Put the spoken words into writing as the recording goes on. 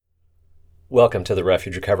Welcome to the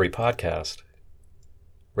Refuge Recovery Podcast.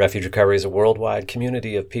 Refuge Recovery is a worldwide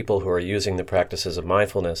community of people who are using the practices of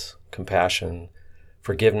mindfulness, compassion,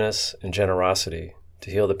 forgiveness, and generosity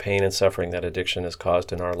to heal the pain and suffering that addiction has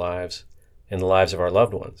caused in our lives and the lives of our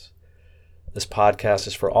loved ones. This podcast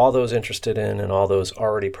is for all those interested in and all those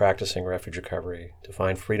already practicing refuge recovery to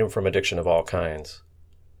find freedom from addiction of all kinds.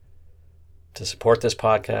 To support this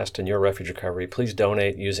podcast and your refuge recovery, please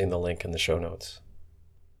donate using the link in the show notes.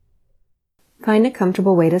 Find a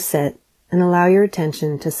comfortable way to sit and allow your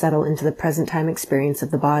attention to settle into the present time experience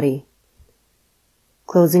of the body.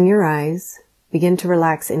 Closing your eyes, begin to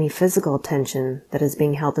relax any physical tension that is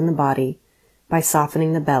being held in the body by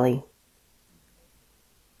softening the belly.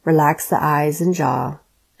 Relax the eyes and jaw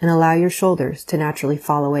and allow your shoulders to naturally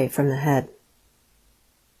fall away from the head.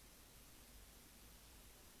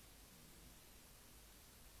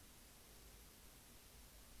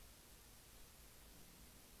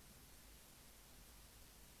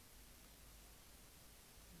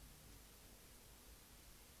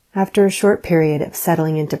 After a short period of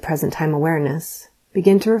settling into present time awareness,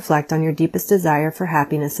 begin to reflect on your deepest desire for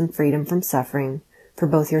happiness and freedom from suffering for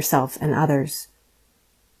both yourself and others.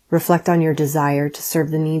 Reflect on your desire to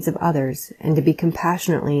serve the needs of others and to be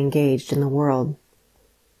compassionately engaged in the world.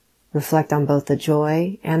 Reflect on both the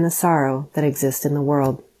joy and the sorrow that exist in the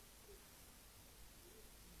world.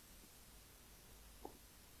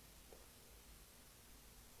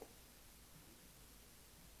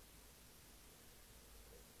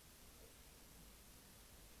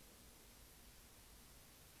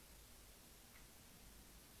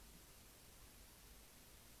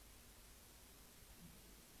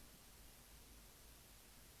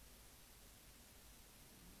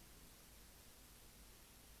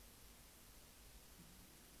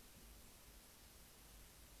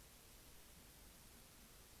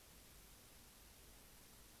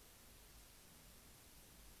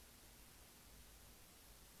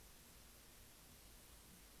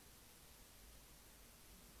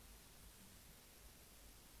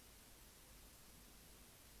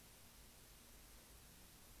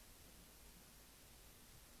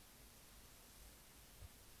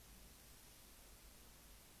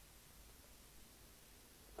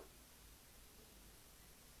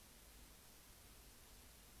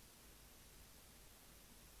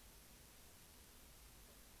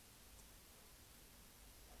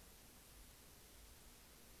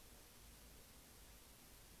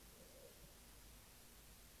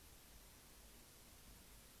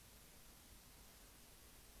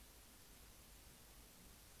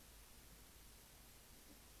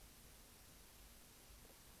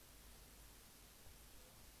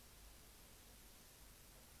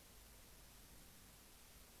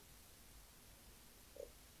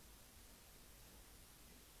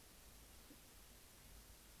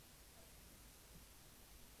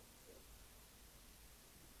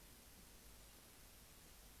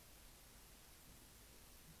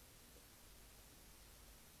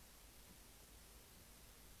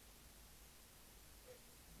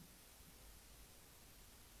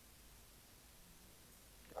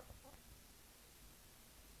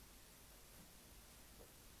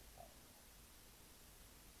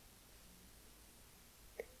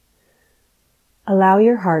 Allow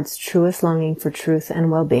your heart's truest longing for truth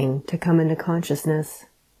and well-being to come into consciousness.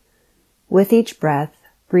 With each breath,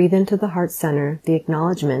 breathe into the heart center the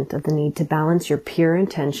acknowledgement of the need to balance your pure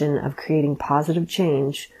intention of creating positive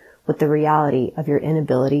change with the reality of your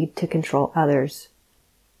inability to control others.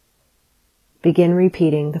 Begin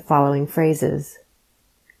repeating the following phrases.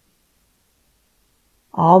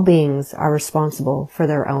 All beings are responsible for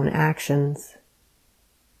their own actions.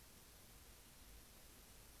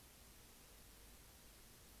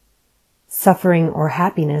 Suffering or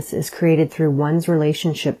happiness is created through one's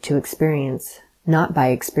relationship to experience, not by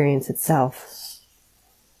experience itself.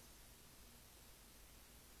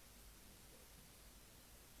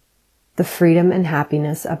 The freedom and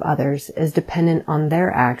happiness of others is dependent on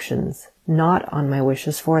their actions, not on my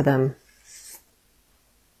wishes for them.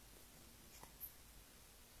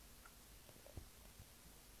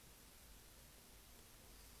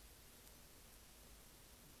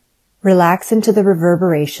 Relax into the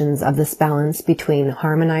reverberations of this balance between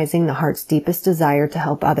harmonizing the heart's deepest desire to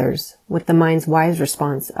help others with the mind's wise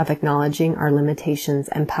response of acknowledging our limitations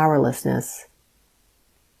and powerlessness.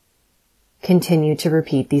 Continue to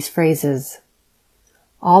repeat these phrases.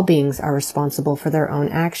 All beings are responsible for their own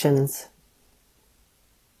actions.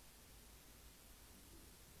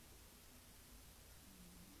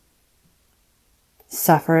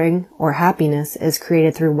 Suffering or happiness is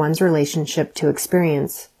created through one's relationship to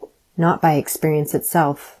experience, not by experience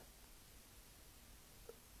itself.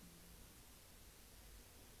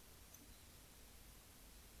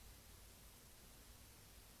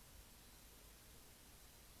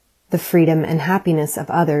 The freedom and happiness of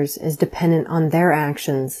others is dependent on their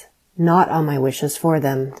actions, not on my wishes for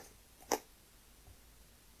them.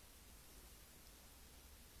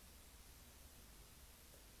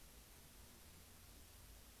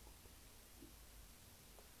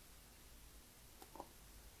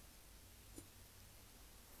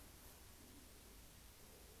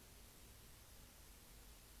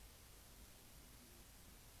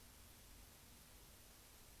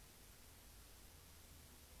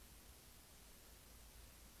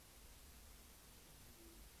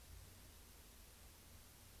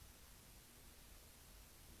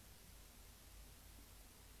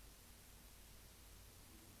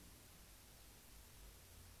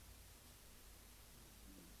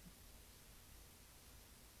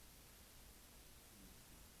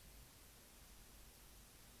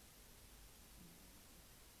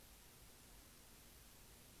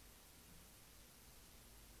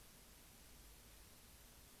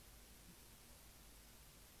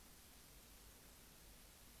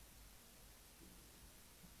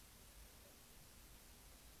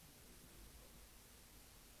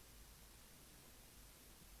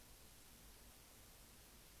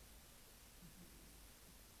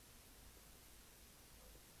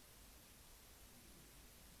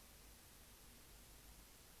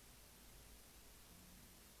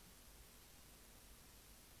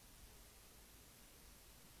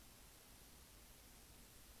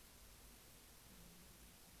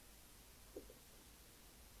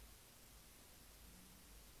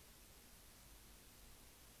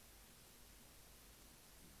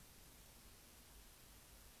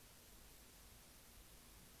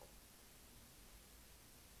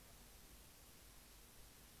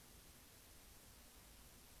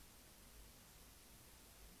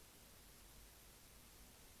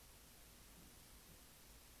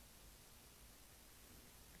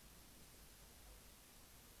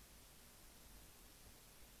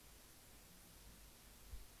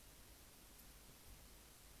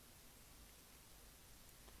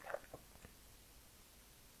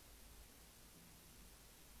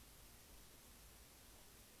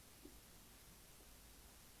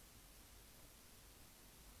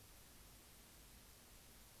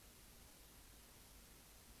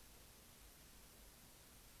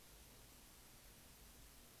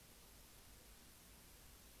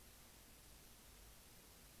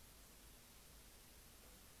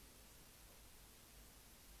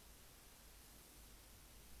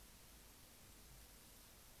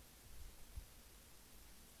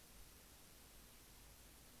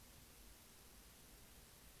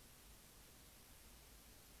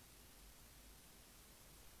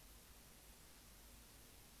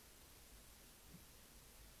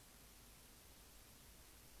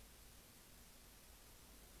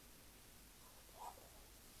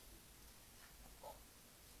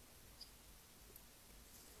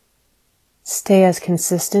 Stay as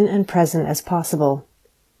consistent and present as possible.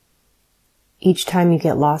 Each time you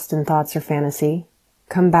get lost in thoughts or fantasy,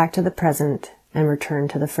 come back to the present and return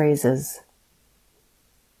to the phrases.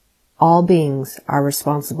 All beings are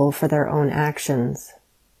responsible for their own actions.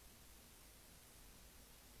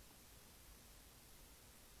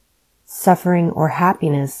 Suffering or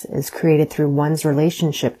happiness is created through one's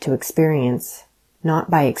relationship to experience, not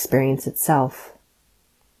by experience itself.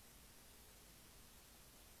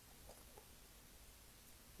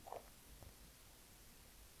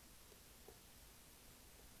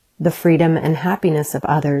 The freedom and happiness of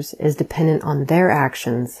others is dependent on their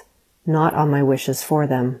actions, not on my wishes for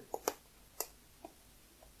them.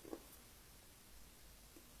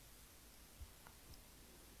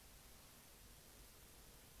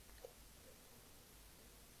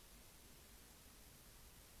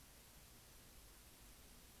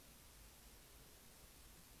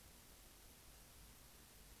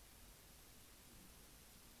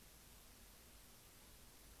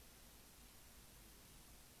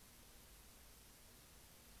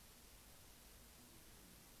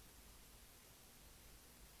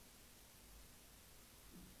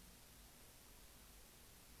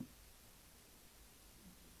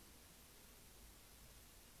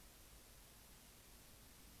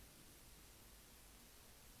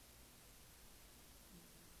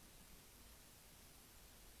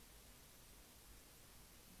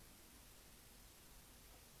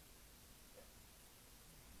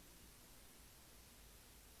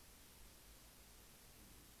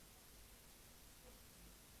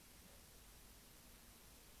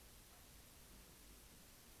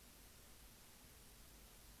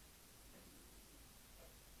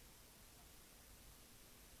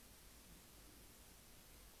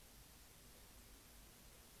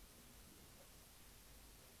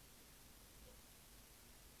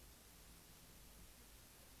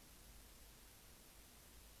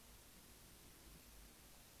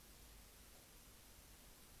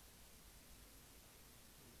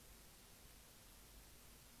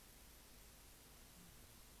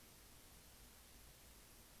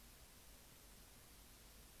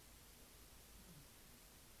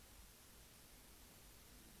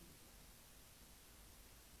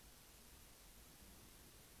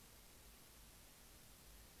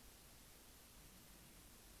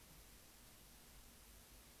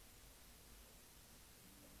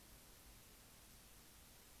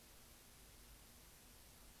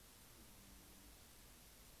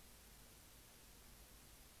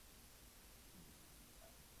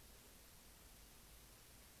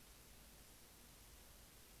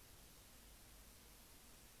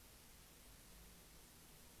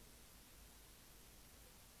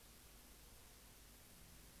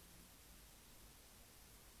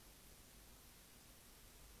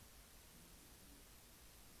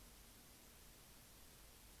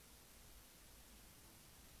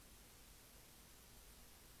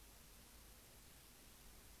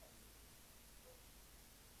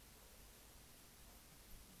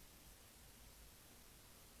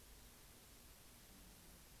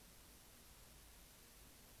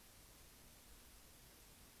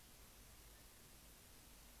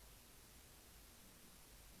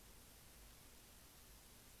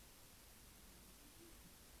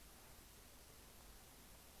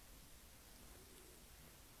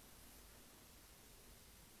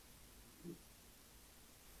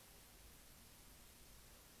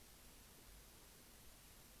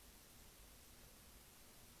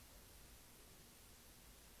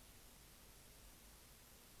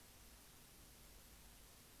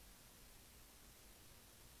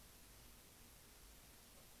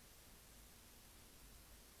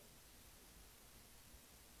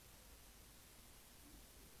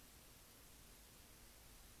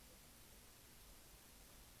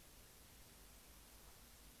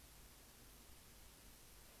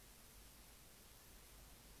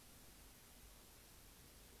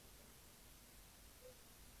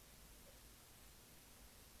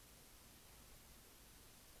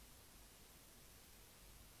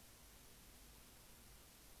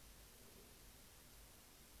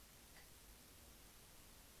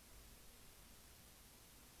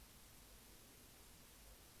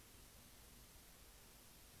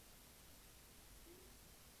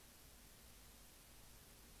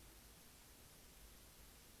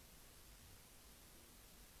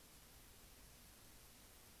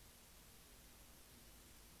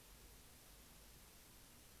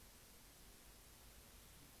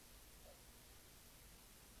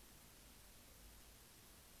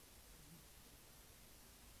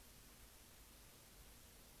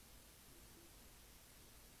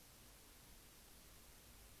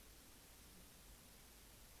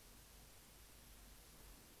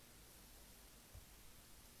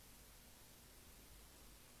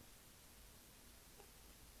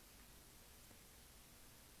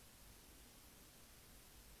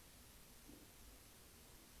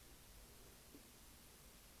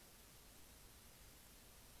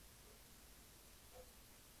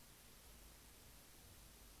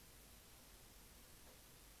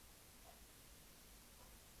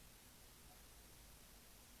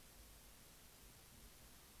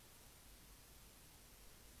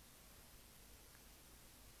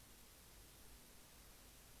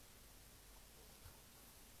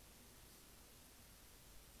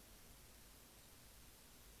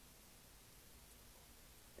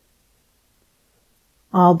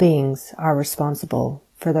 All beings are responsible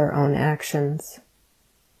for their own actions.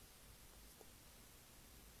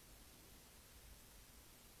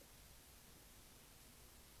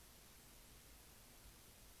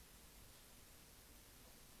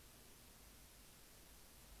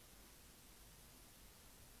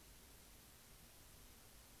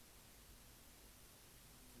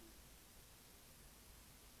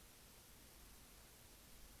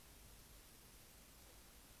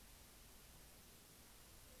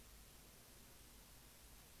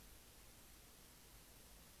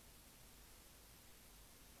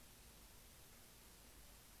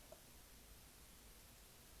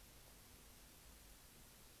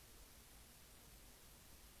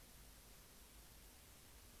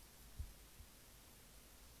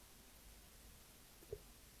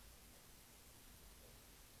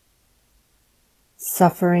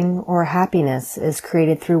 Suffering or happiness is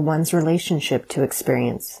created through one's relationship to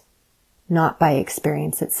experience, not by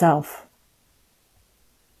experience itself.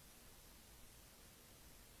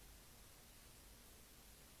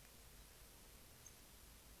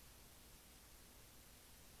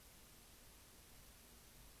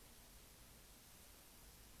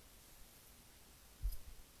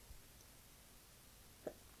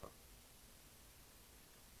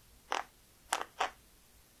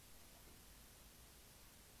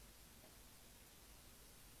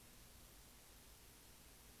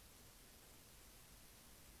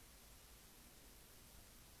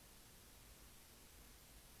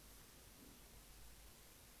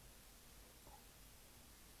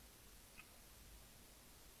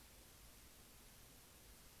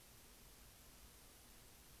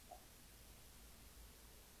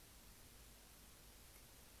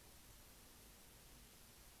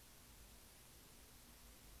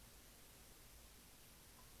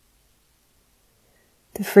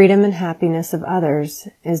 The freedom and happiness of others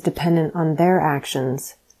is dependent on their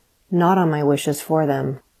actions, not on my wishes for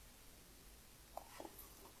them.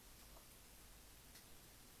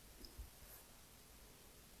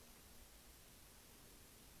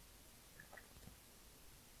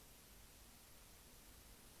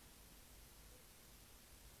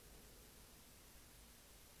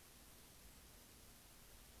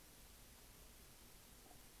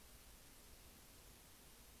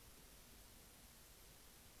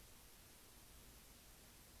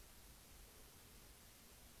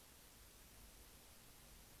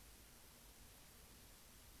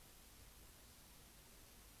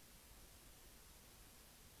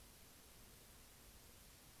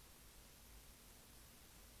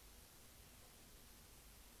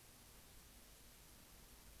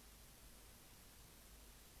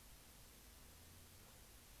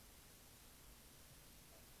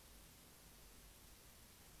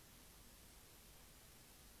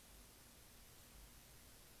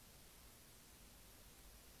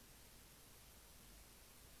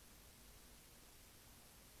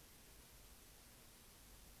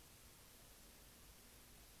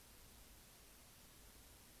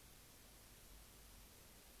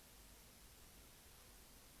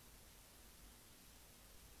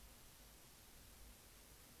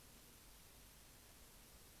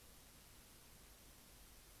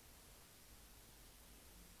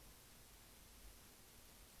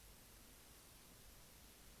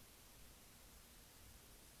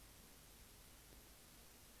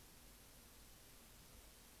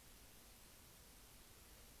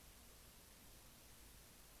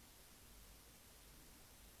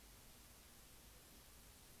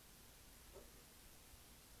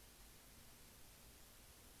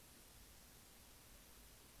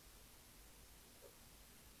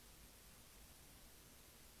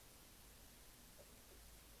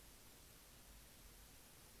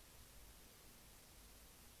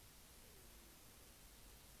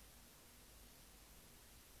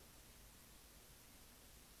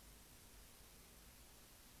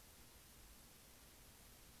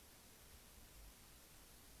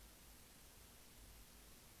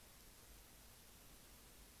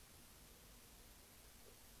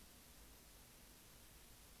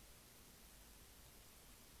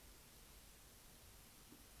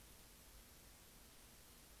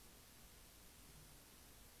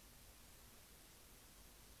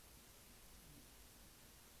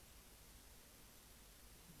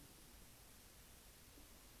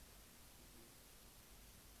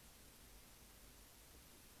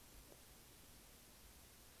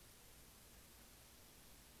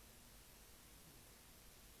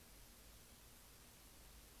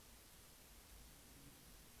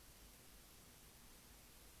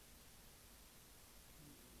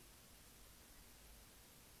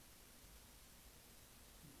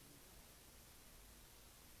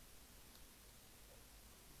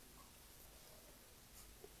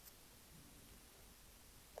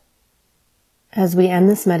 As we end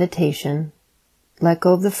this meditation, let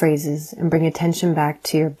go of the phrases and bring attention back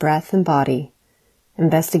to your breath and body,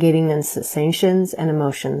 investigating the sensations and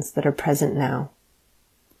emotions that are present now.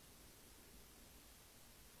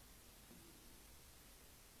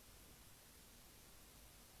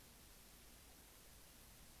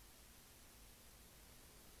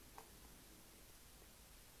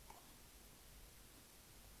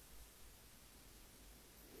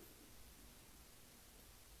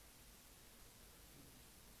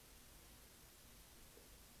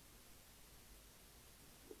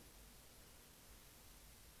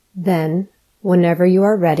 Then, whenever you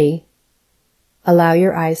are ready, allow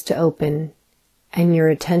your eyes to open and your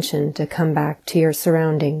attention to come back to your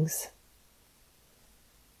surroundings.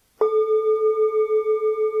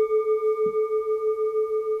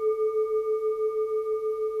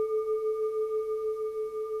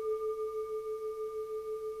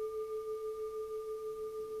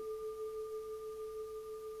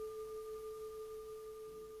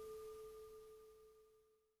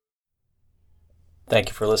 Thank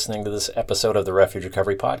you for listening to this episode of the Refuge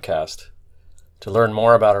Recovery Podcast. To learn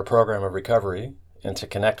more about our program of recovery and to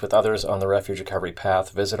connect with others on the Refuge Recovery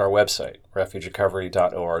path, visit our website,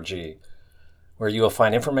 refugerecovery.org, where you will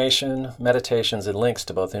find information, meditations, and links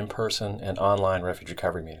to both in-person and online Refuge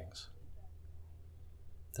Recovery meetings.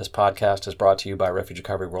 This podcast is brought to you by Refuge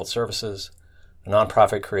Recovery World Services, a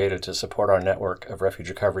nonprofit created to support our network of refuge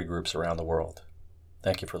recovery groups around the world.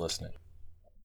 Thank you for listening.